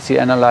about? Does he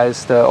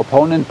analyze the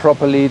opponent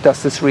properly?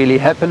 Does this really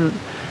happen?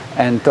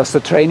 And does the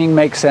training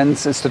make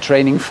sense? Is the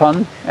training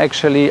fun?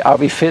 Actually, are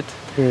we fit?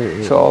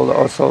 So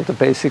also the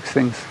basic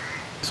things.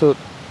 So,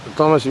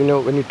 Thomas, you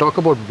know, when you talk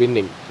about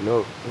winning, you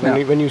know,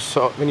 when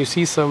you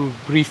see some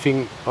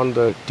briefing on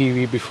the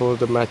TV before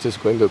the match is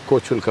going, the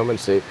coach will come and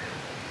say,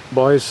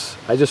 boys,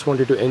 I just want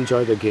you to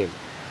enjoy the game.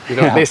 You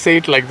know, Yeah. they say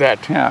it like that.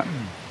 Yeah.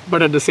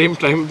 But at the same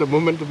time, the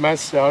moment the match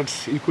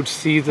starts, you could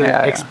see the Yeah,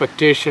 yeah.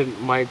 expectation.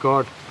 My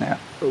God, Yeah.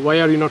 why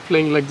are you not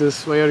playing like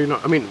this? Why are you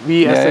not? I mean,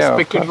 we as Yeah, a yeah, of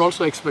spectator course.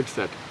 also expects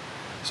that.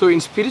 So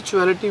in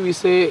spirituality, we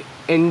say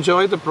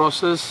enjoy the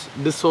process,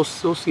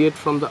 disassociate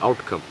from the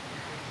outcome.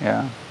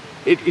 Yeah.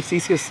 It's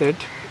easier said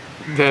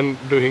than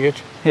doing it.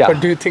 Yeah.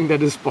 But do you think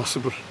that is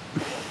possible?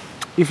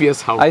 If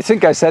yes, how? I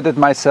think I said it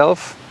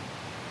myself,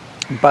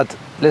 but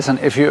listen,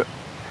 if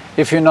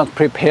you're not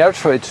prepared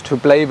for it, to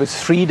play with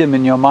freedom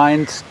in your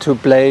mind, to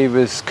play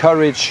with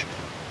courage,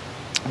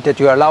 that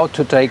you're allowed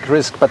to take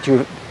risk, but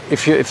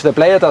if the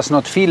player does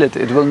not feel it,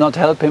 it will not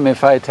help him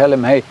if I tell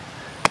him, hey,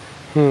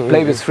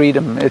 play with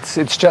freedom.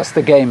 It's just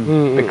a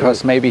game,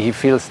 because maybe he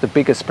feels the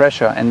biggest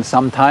pressure. And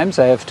sometimes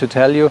I have to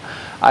tell you,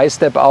 I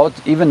step out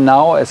even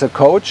now as a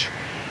coach,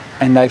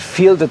 and I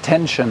feel the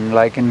tension,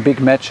 like in big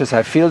matches.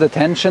 I feel the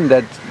tension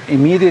that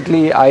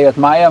immediately I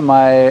admire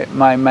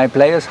my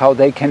players, how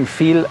they can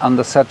feel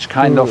under such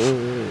kind of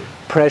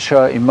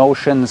pressure,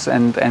 emotions,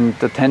 and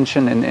the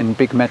tension in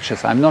big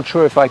matches. I'm not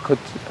sure if I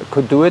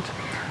could do it.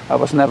 I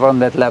was never on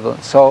that level.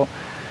 So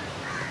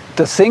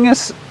the thing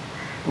is,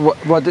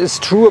 what is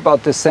true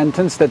about this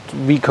sentence, that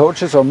we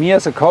coaches, or me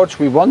as a coach,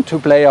 we want to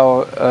play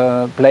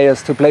our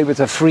players to play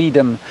with a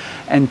freedom,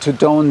 and to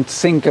don't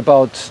think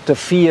about the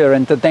fear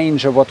and the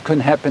danger, what can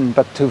happen,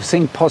 but to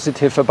think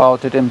positive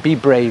about it and be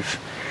brave.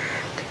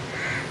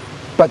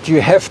 But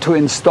you have to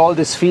install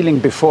this feeling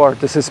before.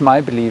 This is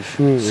my belief.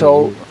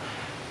 So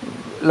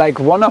like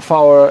one of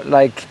our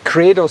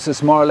credos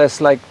is more or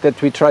less like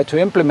that we try to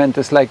implement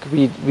is like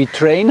we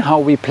train how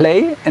we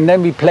play, and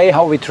then we play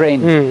how we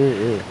train.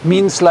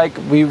 Means like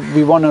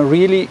we want to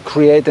really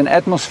create an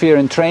atmosphere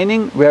in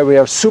training where we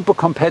are super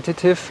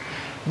competitive,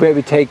 where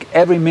we take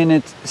every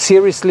minute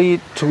seriously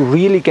to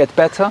really get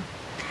better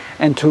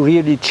and to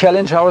really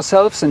challenge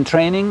ourselves in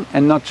training,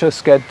 and not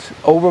just get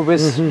over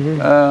with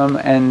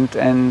and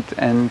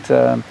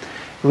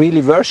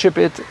really worship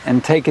it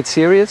and take it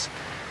serious,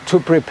 to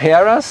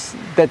prepare us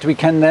that we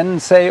can then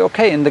say,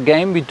 okay, in the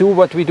game we do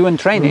what we do in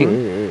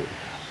training,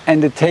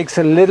 and it takes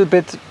a little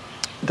bit,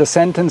 the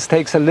sentence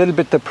takes a little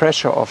bit the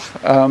pressure off.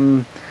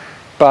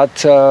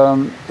 But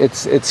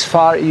it's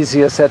far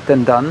easier said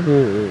than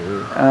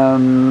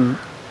done.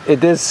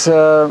 It is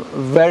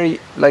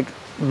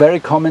very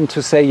common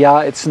to say, yeah,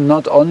 it's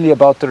not only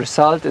about the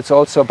result, it's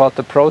also about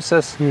the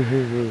process.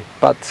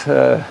 But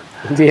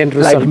the end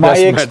result, like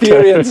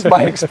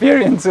my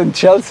experience in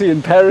Chelsea,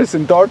 in Paris,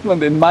 in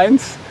Dortmund, in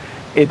Mainz,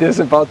 it is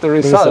about the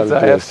results,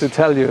 I have to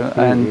tell you.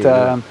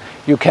 And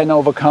you can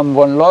overcome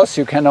one loss,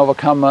 you can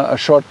overcome a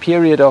short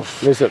period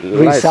of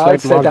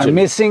results that are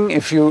missing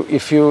if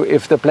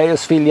the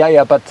players feel,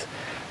 yeah, but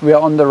we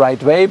are on the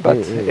right way, but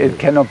it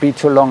cannot be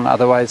too long,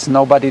 otherwise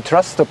nobody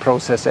trusts the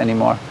process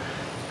anymore.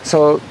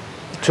 So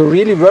to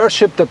really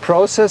worship the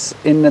process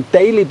in a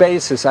daily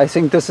basis, I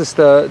think this is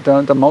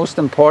the most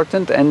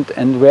important,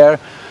 and where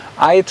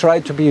I try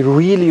to be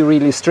really,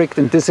 really strict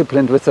and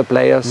disciplined with the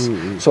players.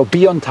 So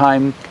be on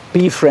time,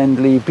 be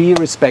friendly, be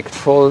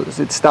respectful.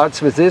 It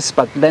starts with this,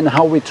 but then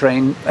how we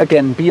train,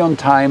 again, be on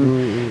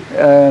time,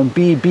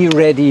 be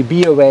ready,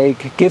 be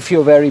awake, give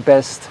your very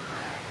best.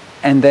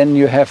 And then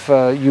you have,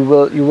 you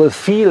will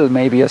feel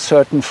maybe a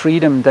certain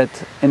freedom that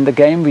in the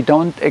game we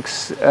don't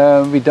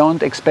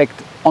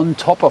expect on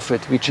top of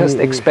it. We just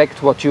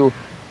expect what you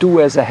do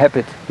as a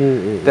habit.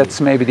 That's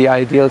maybe the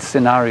ideal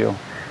scenario.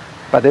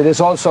 But it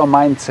is also a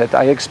mindset.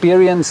 I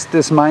experienced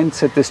this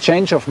mindset, this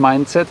change of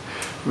mindset,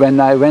 when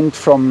I went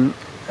from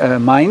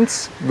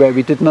Mainz, where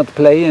we did not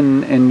play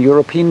in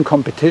European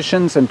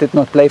competitions and did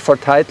not play for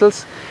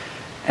titles.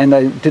 And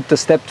I did the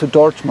step to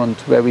Dortmund,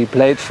 where we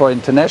played for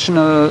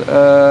international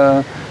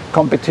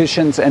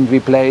competitions, and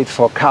we played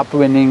for cup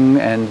winning,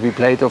 and we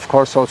played, of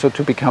course, also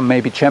to become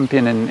maybe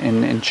champion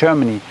in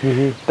Germany.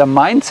 The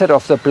mindset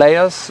of the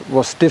players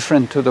was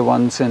different to the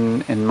ones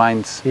in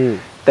Mainz.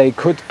 They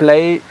could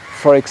play,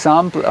 for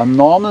example, a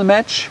normal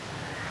match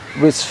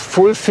with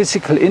full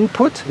physical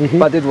input,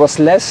 but it was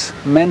less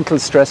mental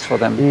stress for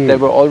them. They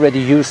were already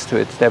used to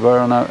it. They were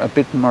a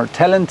bit more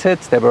talented.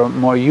 They were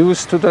more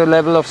used to the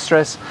level of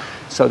stress,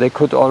 so they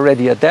could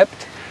already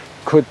adapt,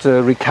 could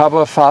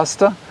recover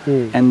faster,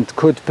 and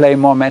could play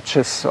more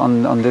matches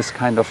on this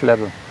kind of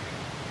level.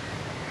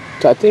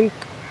 So I think,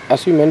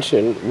 as you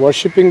mentioned,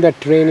 worshipping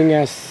that training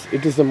as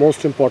it is the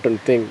most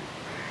important thing.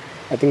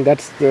 I think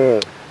that's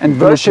the and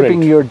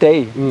worshipping your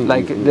day,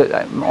 like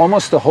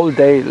almost the whole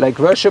day, like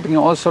worshipping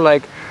also,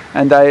 like,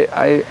 and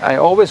I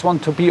always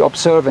want to be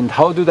observant.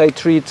 How do they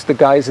treat the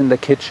guys in the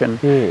kitchen?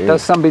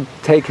 Does somebody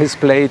take his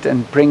plate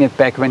and bring it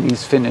back when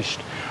he's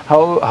finished?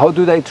 How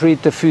do they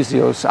treat the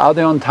physios? Are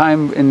they on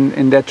time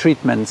in their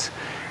treatments?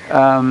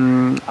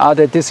 Are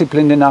they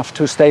disciplined enough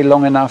to stay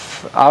long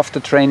enough after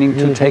training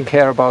to take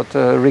care about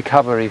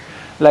recovery?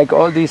 Like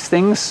all these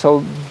things,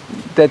 so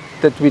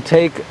that we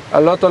take a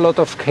lot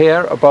of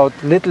care about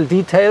little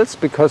details,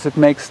 because it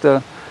makes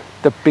the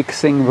big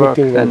thing work,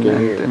 and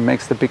it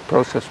makes the big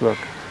process work.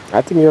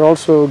 I think you're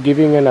also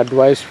giving an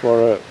advice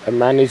for a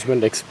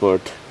management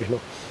expert,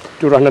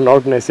 to run an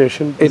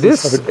organization. It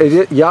is,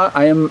 yeah.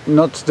 I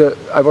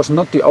was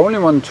not the only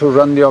one to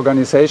run the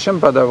organization,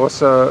 but I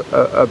was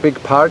a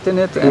big part in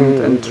it,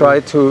 and try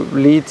to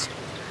lead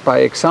by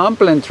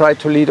example, and try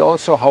to lead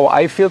also how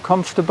I feel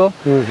comfortable.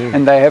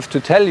 And I have to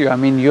tell you, I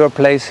mean, your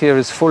place here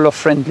is full of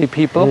friendly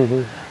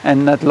people,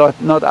 and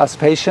not us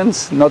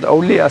patients, not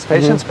only us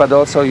patients, but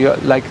also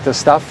like the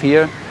staff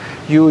here.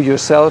 You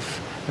yourself,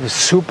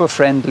 super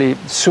friendly,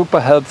 super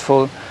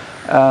helpful,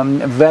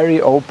 very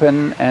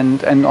open,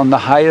 and on the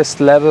highest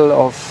level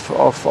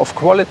of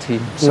quality.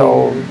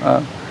 So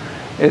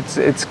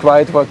it's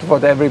quite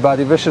what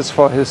everybody wishes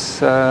for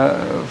his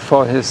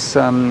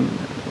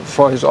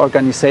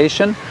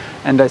organization,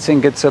 and I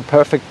think it's a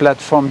perfect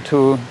platform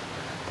to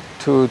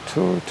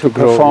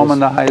perform on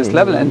the highest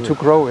level and to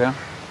grow. Yeah.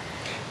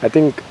 I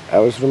think I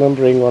was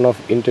remembering one of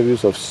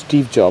interviews of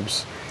Steve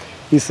Jobs.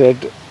 He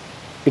said,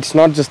 it's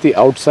not just the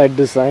outside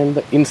design,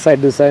 the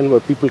inside design where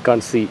people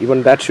can't see.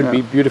 Even that should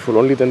be beautiful.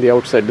 Only then the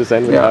outside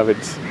design will have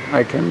its.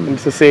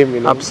 It's the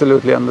same,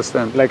 Absolutely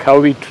understand. Like how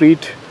we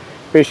treat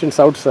patients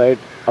outside,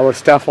 our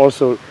staff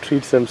also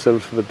treats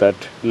themselves with that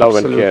love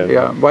and care.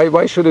 Yeah.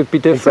 Why should it be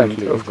different?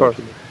 Exactly, of course.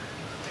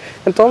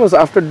 And Thomas,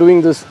 after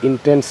doing this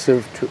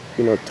intensive,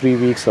 3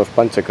 weeks of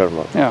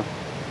Panchakarma,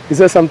 is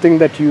there something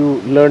that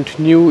you learned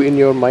new in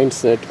your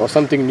mindset, or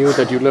something new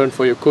that you learned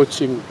for your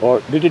coaching,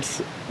 or did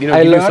it?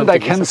 I learned I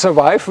can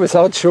survive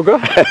without sugar.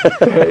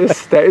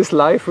 there is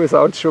life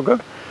without sugar,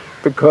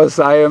 because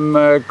I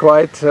am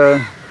quite.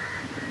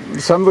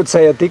 Some would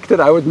say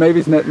addicted. I would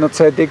maybe not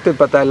say addicted,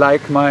 but I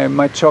like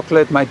my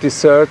chocolate, my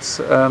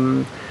desserts.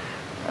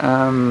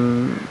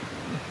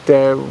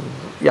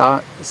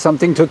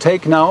 Something to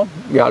take now.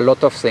 Yeah, a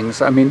lot of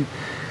things. I mean,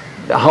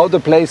 how the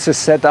place is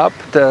set up,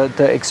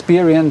 the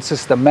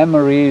experiences, the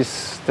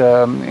memories,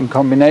 in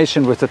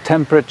combination with the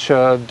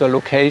temperature, the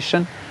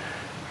location,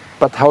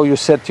 but how you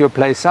set your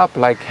place up,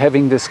 like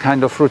having this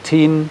kind of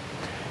routine,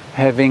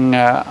 having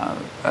a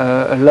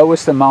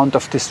lowest amount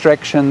of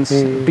distractions,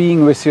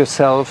 being with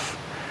yourself.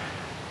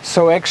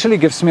 So actually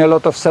gives me a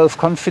lot of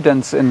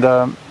self-confidence in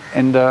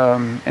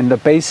the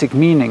basic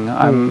meaning.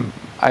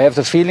 I have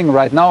the feeling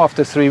right now,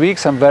 after 3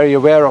 weeks, I'm very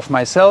aware of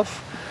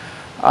myself.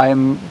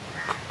 I'm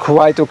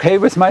quite okay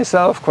with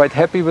myself, quite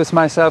happy with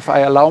myself. I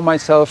allow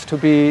myself to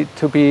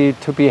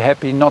be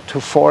happy, not to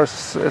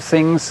force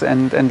things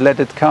and let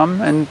it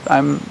come. And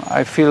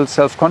I feel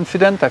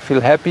self-confident. I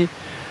feel happy.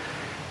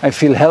 I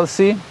feel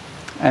healthy.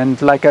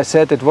 And like I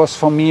said, it was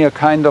for me a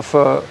kind of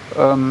a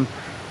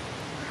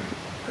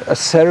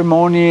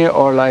ceremony,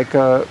 or like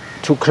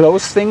to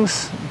close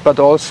things, but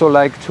also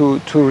like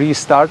to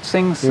restart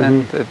things.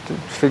 And it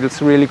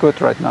feels really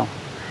good right now.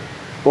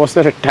 Was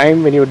there a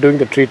time when you were doing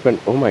the treatment,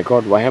 oh my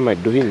God, why am I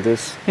doing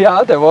this?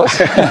 Yeah, there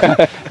was.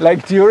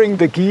 Like during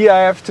the ghee, I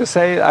have to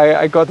say,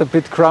 I got a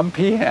bit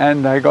grumpy,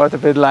 and I got a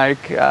bit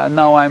like,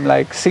 now I'm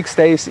like 6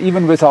 days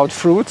even without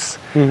fruits,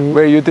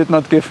 where you did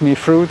not give me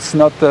fruits,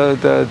 not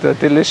the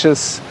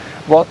delicious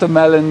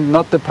watermelon,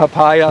 not the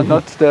papaya,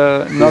 not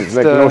the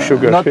no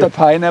sugar. Not the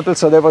pineapple.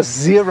 So there was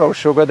zero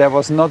sugar. There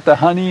was not the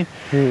honey.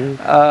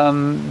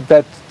 And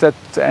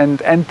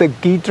the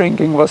ghee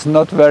drinking was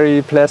not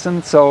very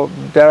pleasant. So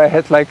there I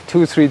had like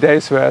 2-3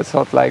 days where I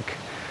thought like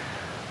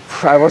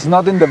I was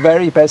not in the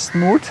very best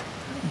mood,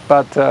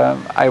 but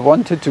I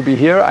wanted to be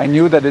here. I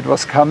knew that it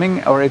was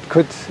coming, or it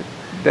could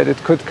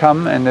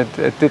come, and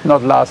it did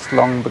not last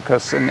long,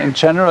 because in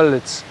general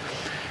it's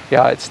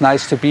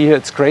nice to be here.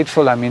 It's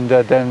grateful. I mean,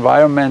 the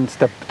environment,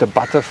 the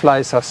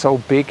butterflies are so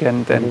big,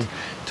 and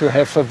to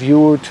have a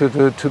view to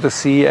the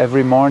sea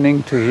every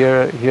morning, to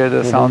hear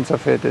the sounds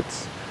of it,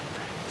 it's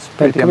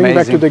pretty amazing. Coming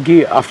back to the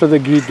ghee, after the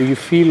ghee, do you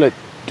feel a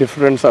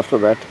difference after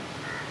that?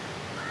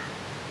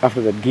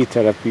 After that ghee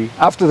therapy?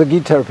 After the ghee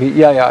therapy,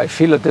 yeah, I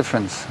feel a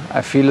difference.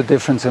 I feel a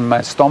difference in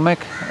my stomach.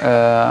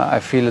 I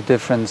feel a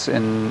difference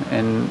in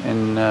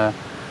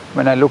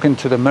when I look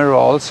into the mirror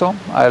also.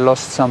 I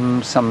lost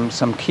some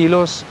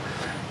kilos.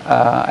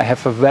 I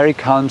have a very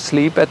calm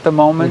sleep at the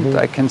moment.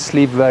 I can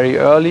sleep very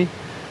early,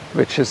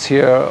 which is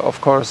here, of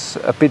course,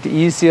 a bit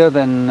easier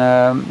than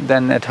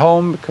at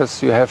home,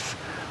 because you have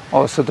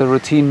also the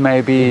routine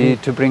maybe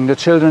to bring the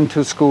children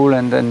to school,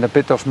 and then a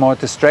bit of more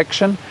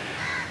distraction.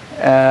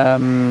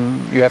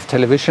 You have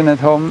television at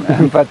home,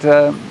 but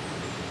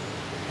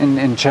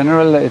in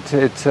general,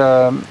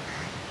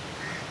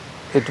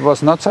 it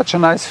was not such a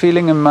nice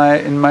feeling in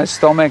my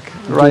stomach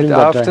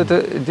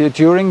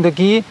during the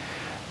ghee,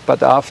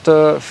 but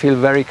after feel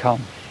very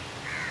calm.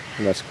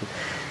 That's good.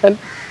 And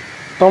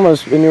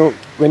Thomas, when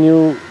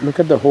you look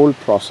at the whole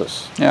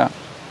process,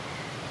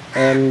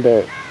 and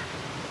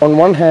on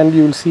one hand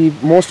you will see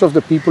most of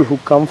the people who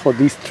come for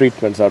these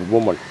treatments are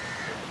women.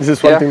 This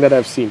is one thing that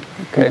I've seen.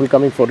 People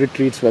coming for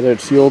retreats, whether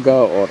it's yoga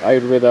or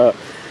Ayurveda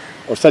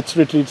or such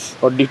retreats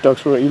or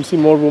detox, you'll see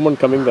more women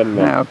coming than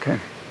men.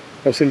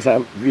 Now, since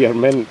we are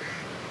men,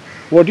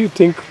 what do you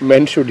think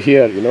men should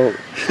hear?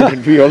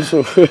 Should we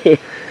also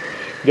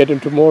get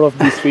into more of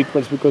these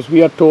treatments? Because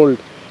we are told,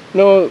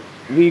 no,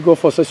 we go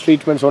for such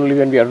treatments only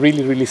when we are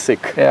really, really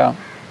sick. Yeah.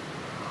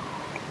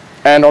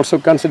 And also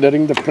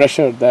considering the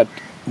pressure that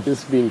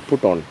is being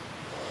put on.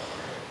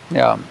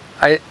 Yeah,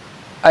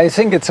 I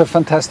think it's a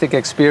fantastic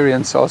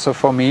experience also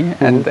for me,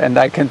 and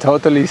I can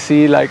totally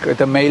see like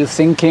the male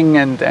thinking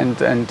and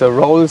the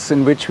roles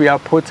in which we are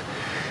put,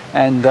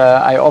 and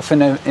I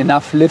often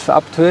enough live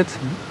up to it.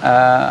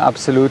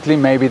 Absolutely,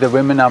 maybe the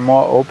women are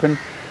more open,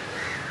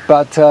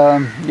 but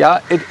yeah,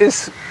 it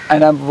is,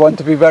 and I want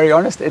to be very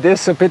honest, it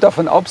is a bit of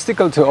an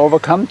obstacle to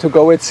overcome, to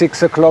go at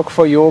 6 o'clock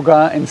for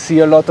yoga and see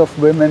a lot of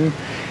women,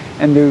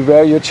 and you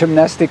wear your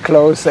gymnastic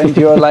clothes and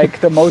you're like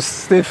the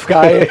most stiff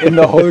guy in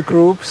the whole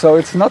group. So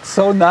it's not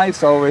so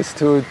nice always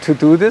to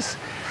do this.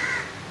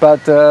 But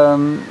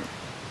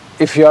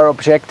if you are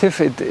objective,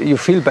 you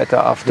feel better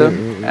after.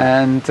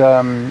 And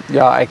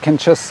yeah, I can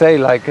just say,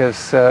 like,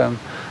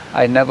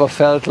 I never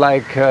felt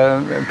like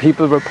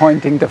people were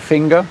pointing the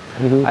finger.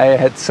 I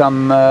had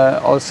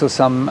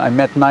I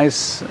met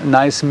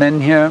nice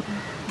men here,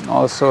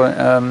 also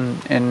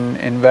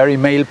in very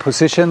male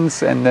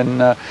positions, and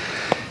then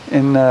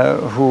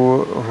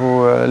who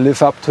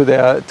live up to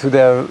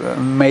their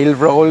male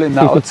role in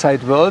the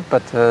outside world,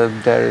 but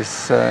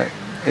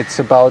it's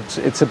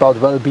about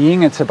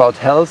well-being, it's about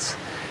health,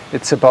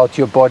 it's about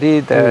your body.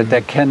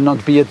 There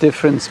cannot be a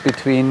difference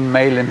between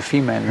male and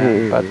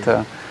female,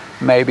 but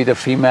maybe the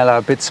female are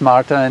a bit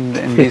smarter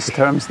in these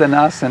terms than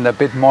us, and a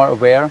bit more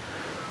aware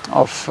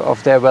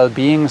of their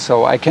well-being.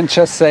 So I can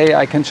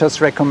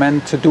just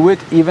recommend to do it,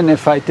 even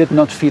if I did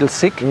not feel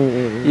sick,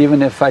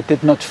 even if I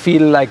did not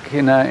feel like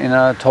in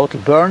a total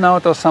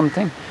burnout or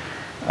something.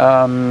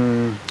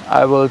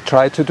 I will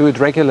try to do it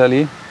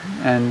regularly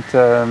and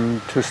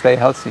to stay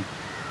healthy.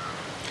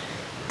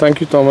 Thank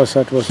you, Thomas.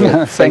 That was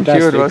a thank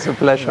you. It was a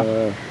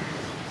pleasure.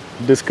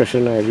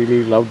 Discussion. I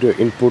really loved your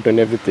input and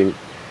everything.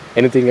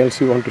 Anything else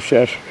you want to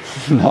share?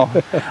 No,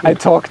 I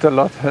talked a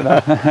lot.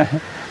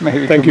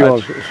 Maybe thank too you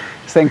much. all.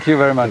 Thank you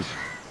very much.